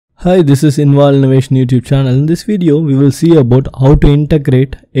Hi, this is Involved Innovation YouTube channel. In this video, we will see about how to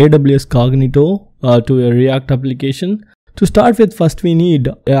integrate AWS Cognito to a React application. To start with, first we need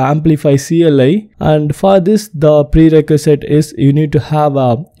Amplify CLI, and for this the prerequisite is you need to have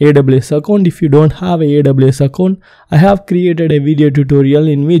a AWS account. If you don't have a AWS account, I have created a video tutorial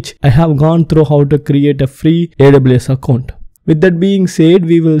in which I have gone through how to create a free AWS account. With that being said,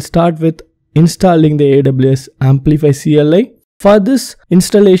 we will start with installing the AWS Amplify CLI. For this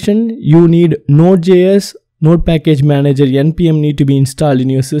installation, you need Node.js, Node Package Manager, NPM need to be installed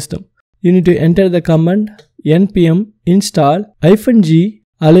in your system. You need to enter the command npm install -g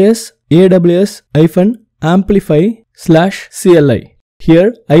alias aws -amplify/cli.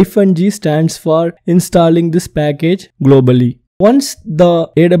 Here -g stands for installing this package globally. Once the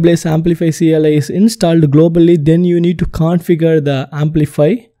AWS Amplify CLI is installed globally, then you need to configure the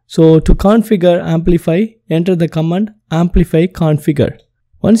Amplify. So to configure Amplify, enter the command amplify configure.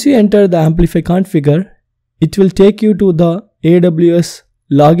 Once you enter the amplify configure, it will take you to the AWS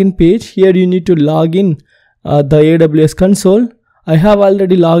login page. Here you need to log in the AWS console. I have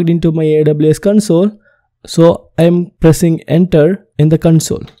already logged into my AWS console, so I am pressing enter in the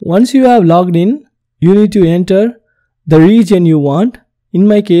console. Once you have logged in, you need to enter the region you want. In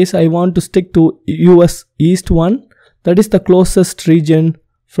my case, I want to stick to US East 1. That is the closest region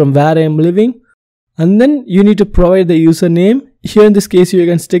from where I am living. And then you need to provide the username. Here in this case, you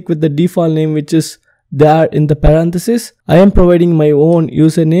can stick with the default name which is there in the parenthesis. I am providing my own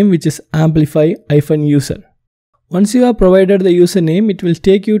username which is amplify-user. Once you have provided the username, it will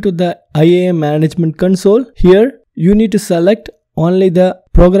take you to the IAM management console. Here you need to select only the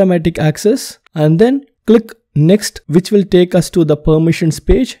programmatic access and then click next, which will take us to the permissions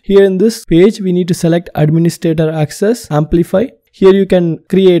page. Here in this page, we need to select administrator access Amplify. Here you can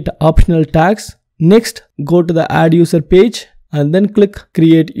create optional tags. Next, go to the add user page and then click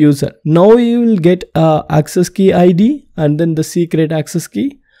create user. Now you will get a access key ID and then the secret access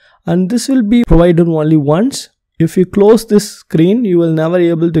key, and this will be provided only once. If you close this screen, you will never be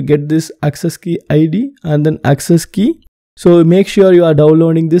able to get this access key ID and then access key. So make sure you are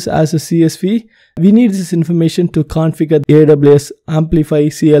downloading this as a CSV. We need this information to configure the AWS Amplify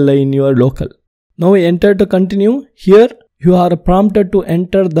CLI in your local. Now we enter to continue. Here you are prompted to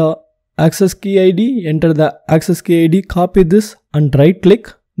enter the access key ID, enter the access key ID, copy this and right click.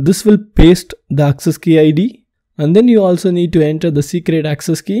 This will paste the access key ID, and then you also need to enter the secret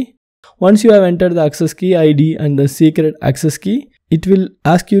access key. Once you have entered the access key ID and the secret access key, it will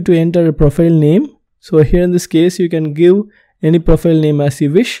ask you to enter a profile name. So here in this case, you can give any profile name as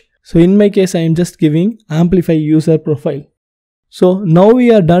you wish. So in my case, I am just giving Amplify user profile. So now we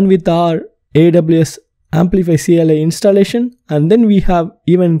are done with our AWS Amplify CLI installation, and then we have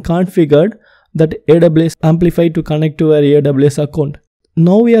even configured that AWS Amplify to connect to our AWS account.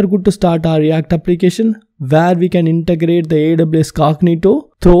 Now we are good to start our React application where we can integrate the AWS Cognito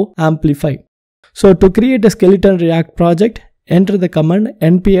through Amplify. So to create a skeleton React project, enter the command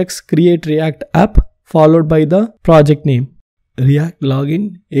npx create react app followed by the project name. React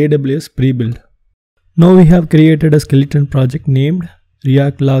login AWS Prebuilt. Now we have created a skeleton project named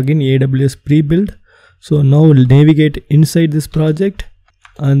React login AWS Prebuilt. So now we'll navigate inside this project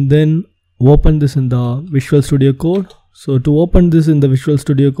and then open this in the Visual Studio Code. So to open this in the Visual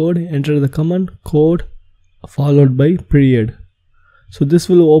Studio Code, enter the command code followed by period. So this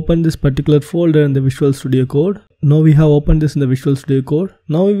will open this particular folder in the Visual Studio Code. Now we have opened this in the Visual Studio Code.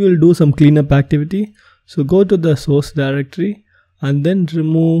 Now we will do some cleanup activity. So go to the source directory and then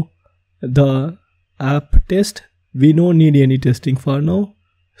remove the app test. We don't need any testing for now.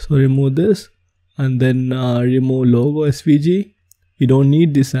 So remove this. And then remove logo svg. We don't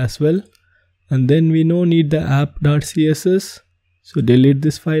need this as well. And then we don't need the app.css, so delete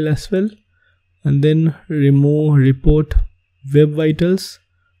this file as well. And then remove report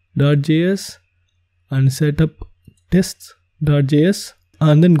webvitals.js and set up tests.js,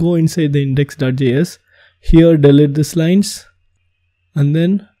 and then go inside the index.js. Here delete these lines and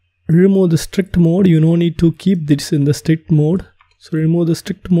then remove the strict mode. You don't need to keep this in the strict mode, so remove the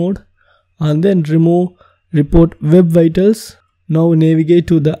strict mode. And then remove report web vitals. Now navigate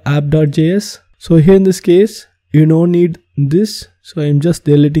to the app.js. So here in this case, you don't need this. So I'm just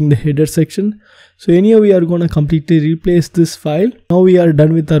deleting the header section. So anyhow, we are going to completely replace this file. Now we are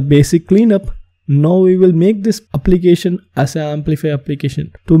done with our basic cleanup. Now we will make this application as an Amplify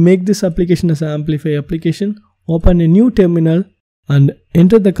application. To make this application as an Amplify application, open a new terminal and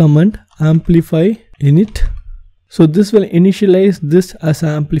enter the command amplify init. So this will initialize this as an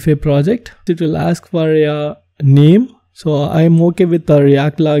Amplify project. It will ask for a name. So I am okay with the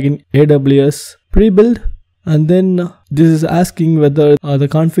React login AWS Prebuilt. and then this is asking whether the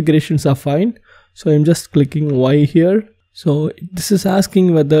configurations are fine. So I'm just clicking Y here. So this is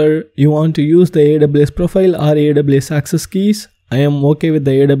asking whether you want to use the AWS profile or AWS access keys. I am okay with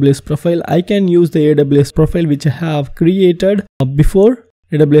the AWS profile. I can use the AWS profile which I have created before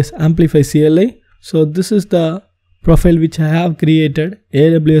AWS Amplify CLI. So this is the profile which I have created,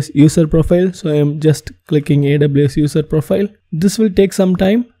 AWS user profile. So I am just clicking AWS user profile. This will take some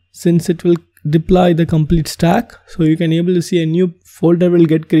time since it will deploy the complete stack. So you can able to see a new folder will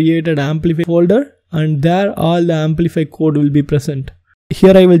get created, Amplify folder, and there all the Amplify code will be present.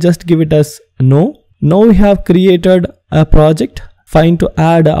 Here I will just give it as no. Now we have created a project. Fine to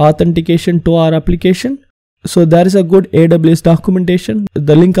add authentication to our application. So there is a good AWS documentation,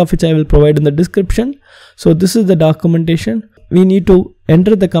 the link of which I will provide in the description. So this is the documentation. We need to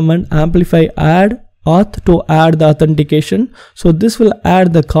enter the command amplify add auth to add the authentication. So this will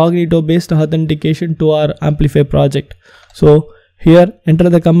add the Cognito based authentication to our Amplify project. So here enter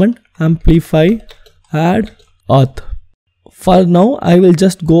the command amplify add auth. For now I will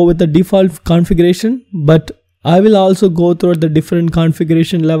just go with the default configuration, but I will also go through the different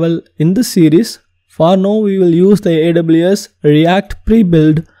configuration level in this series. For now we will use the AWS React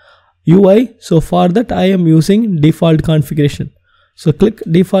Prebuilt UI. So for that I am using default configuration. So click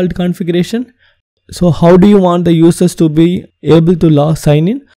default configuration. So how do you want the users to be able to sign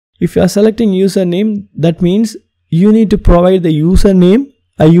in? If you are selecting username, that means you need to provide the username,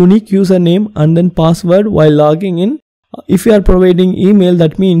 a unique username and then password while logging in. If you are providing email,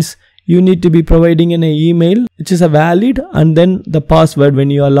 that means you need to be providing an email which is a valid and then the password when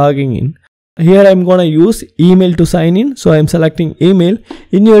you are logging in. Here I'm gonna use email to sign in, so I'm selecting email.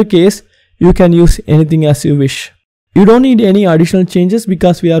 In your case, you can use anything as you wish. You don't need any additional changes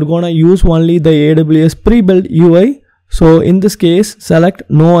because we are gonna use only the AWS Prebuilt UI. So in this case, select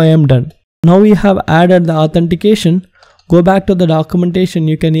no, I am done. Now we have added the authentication. Go back to the documentation.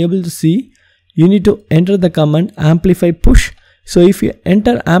 You can able to see you need to enter the command amplify push. So if you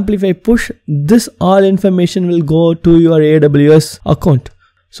enter amplify push, this all information will go to your AWS account.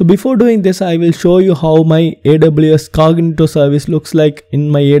 So before doing this, I will show you how my AWS Cognito service looks like in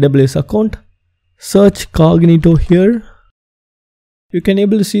my AWS account. Search Cognito here. You can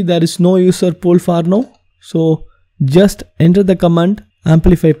able to see there is no user pool for now. So just enter the command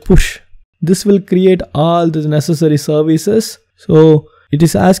amplify push. This will create all the necessary services. So it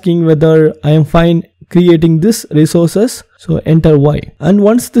is asking whether I am fine creating this resources. So enter Y. And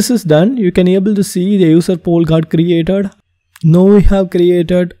once this is done, you can able to see the user pool got created. Now we have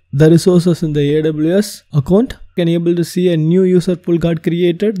created the resources in the AWS account. You can able to see a new user pool got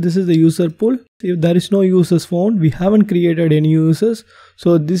created. This is the user pool. If there is no users found, we haven't created any users.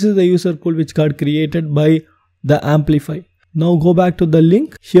 So this is the user pool which got created by the Amplify. Now go back to the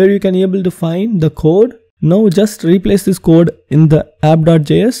link. Here you can able to find the code. Now just replace this code in the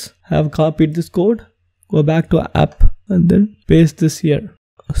app.js. Have copied this code. Go back to app and then paste this here.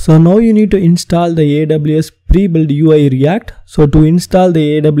 So now you need to install the AWS Prebuilt UI React. So to install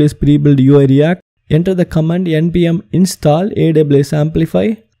the AWS Prebuilt UI React, enter the command npm install AWS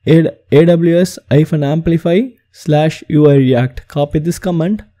Amplify AWS-amplify/UI React. Copy this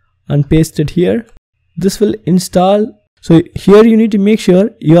command and paste it here. This will install. So here you need to make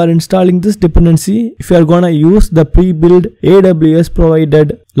sure you are installing this dependency if you are gonna use the pre-built AWS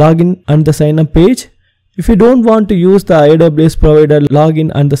provided login and the sign up page. If you don't want to use the AWS provider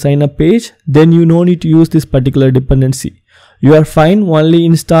login and the sign up page, then you no need to use this particular dependency. You are fine only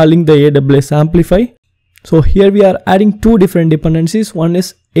installing the AWS Amplify. So here we are adding two different dependencies. One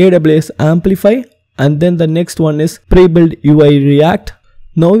is AWS Amplify and then the next one is Prebuilt UI React.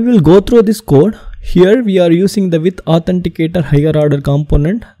 Now we will go through this code. Here we are using the with authenticator higher order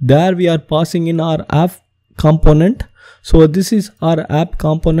component. There we are passing in our app component. So this is our app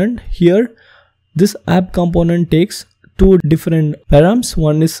component. Here this app component takes two different params.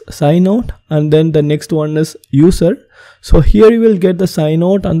 One is sign out and then the next one is user. So here you will get the sign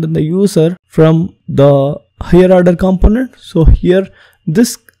out and then the user from the higher order component. So here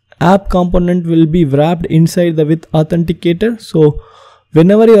this app component will be wrapped inside the with authenticator. So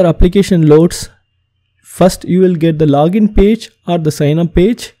whenever your application loads, first you will get the login page or the sign up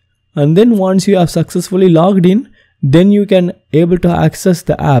page, and then once you have successfully logged in, then you can able to access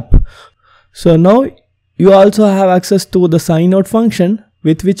the app. So now you also have access to the sign out function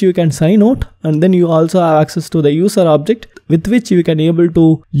with which you can sign out, and then you also have access to the user object with which you can able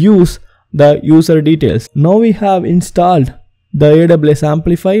to use the user details. Now we have installed the AWS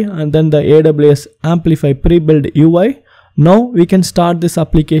Amplify and then the AWS Amplify Prebuilt UI. Now we can start this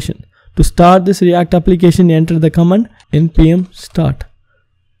application. To start this React application, enter the command npm start.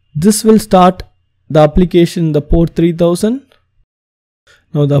 This will start the application, the port 3000.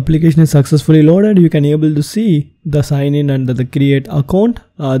 Now the application is successfully loaded. You can able to see the sign in and the create account.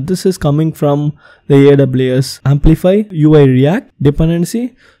 This is coming from the AWS Amplify UI React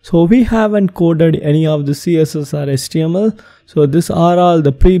dependency. So we haven't coded any of the CSS or HTML. So these are all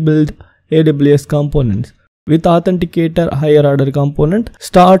the pre-built AWS components. With authenticator higher order component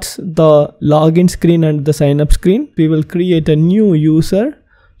starts the login screen and the sign up screen. We will create a new user.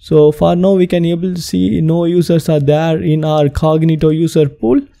 So for now we can able to see no users are there in our Cognito user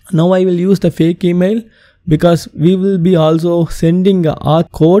pool. Now I will use the fake email because we will be also sending a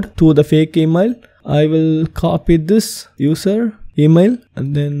auth code to the fake email. I will copy this user email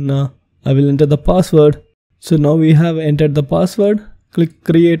and then I will enter the password. So now we have entered the password. Click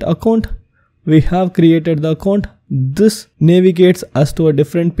create account. We have created the account. This navigates us to a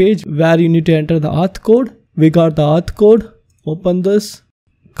different page where you need to enter the auth code. We got the auth code. Open this.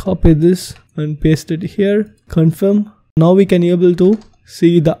 Copy this and paste it here. Confirm. Now we can able to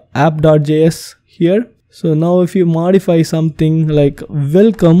see the app.js here. So now if you modify something like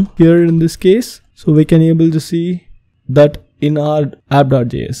welcome here in this case, so we can able to see that in our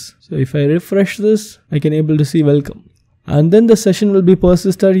app.js. So if I refresh this, I can able to see welcome. And then the session will be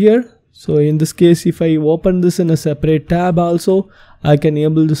persisted here. So in this case, if I open this in a separate tab also, I can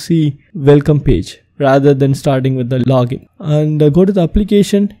able to see welcome page rather than starting with the login. And go to the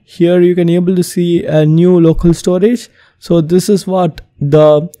application. Here you can able to see a new local storage. So this is what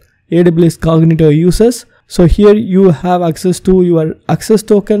the AWS Cognito uses. So here you have access to your access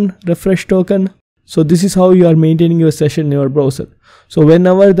token, refresh token. So this is how you are maintaining your session in your browser. So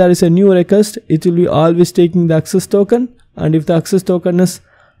whenever there is a new request, it will be always taking the access token. And if the access token is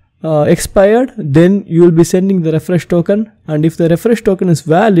expired, then you will be sending the refresh token, and if the refresh token is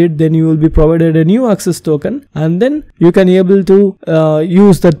valid, then you will be provided a new access token, and then you can able to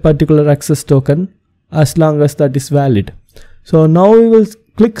use that particular access token as long as that is valid. So now we will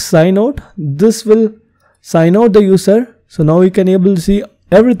click sign out. This will sign out the user. So now you can able to see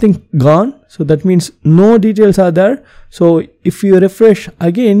everything gone. So that means no details are there. So if you refresh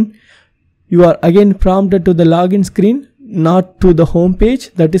again, you are again prompted to the login screen, not to the home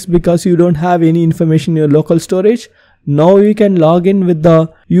page. That is because you don't have any information in your local storage. Now you can log in with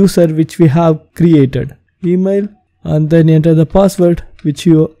the user which we have created. Email and then enter the password which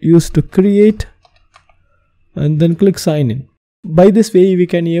you used to create and then click sign in. By this way we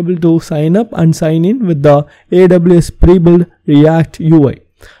can able to sign up and sign in with the AWS Prebuilt React UI.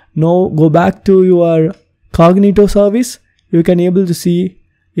 Now go back to your Cognito service. You can able to see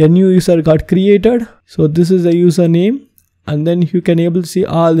a new user got created. So this is the username. And then you can able to see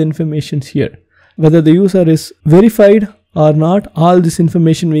all the information here. Whether the user is verified or not, all this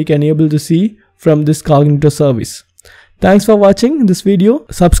information we can able to see from this Cognito service. Thanks for watching this video.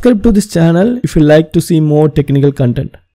 Subscribe to this channel if you like to see more technical content.